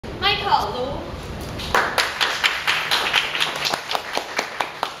好卢。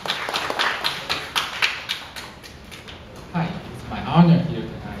Hi, it's my honor here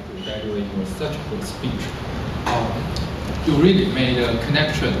tonight to evaluate your such a good speech. You really made a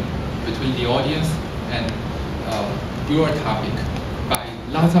connection between the audience and your topic by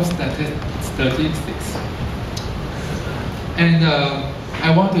lots of statistics. And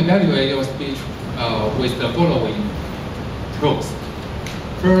I want to evaluate your speech with the following pros.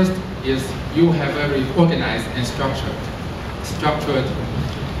 First is you have very organized and structured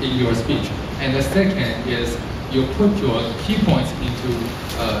in your speech. And the second is you put your key points into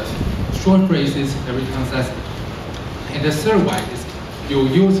short phrases very concisely. And the third one is you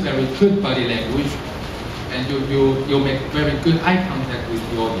use very good body language and you make very good eye contact with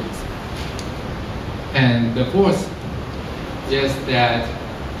the audience. And the fourth is that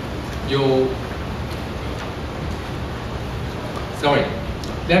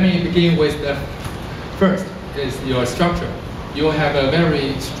let me begin with the first is your structure. You have a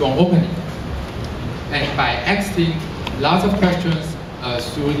very strong opening. And by asking lots of questions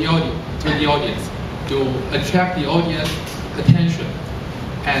to the audience, you attract the audience attention.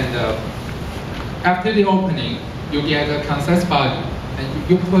 And after the opening, you get a concise body, and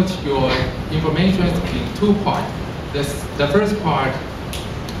you put your information in two parts. The first part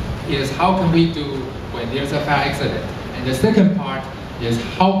is how can we do when there's a fire accident, and the second part is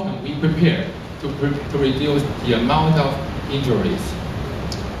how can we prepare to reduce the amount of injuries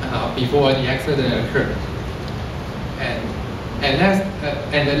before the accident occurred.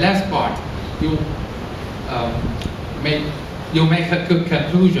 And the last part, you make a good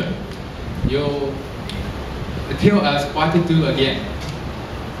conclusion. You tell us what to do again.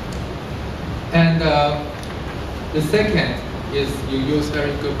 And the second is you use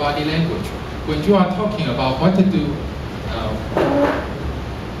very good body language. When you are talking about what to do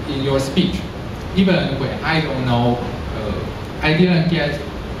in your speech, even when I don't know, I didn't get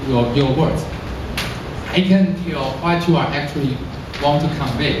your words, I can tell what you are actually want to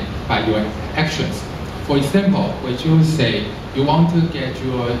convey by your actions. For example, when you say you want to get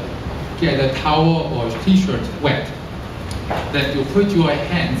a towel or t-shirt wet, then you put your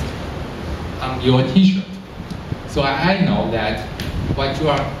hands on your t-shirt. So I know that what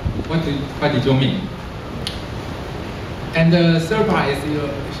did you mean? And the third part is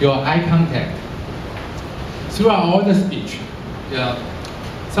your eye contact. Throughout all the speech,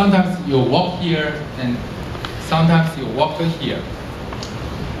 sometimes you walk here and sometimes you walk here.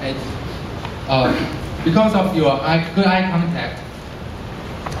 And because of your good eye contact,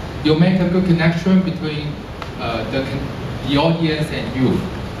 you make a good connection between the audience and you.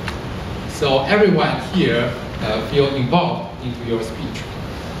 So everyone here feel involved into your speech.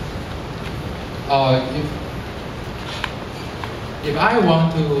 If I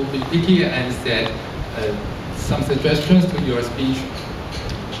want to be picky and set some suggestions to your speech,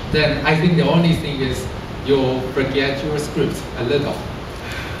 then I think the only thing is you forget your script a little.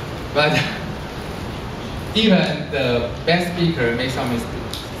 But even the best speaker makes some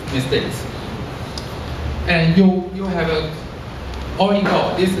mistakes. And you have all in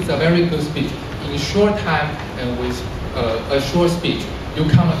all, this is a very good speech. In a short time and with a short speech, you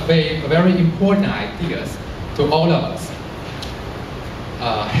convey very important ideas to all of us.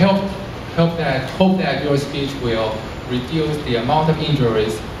 Hope that your speech will reduce the amount of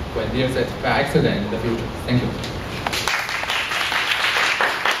injuries when there's a fire accident in the future. Thank you.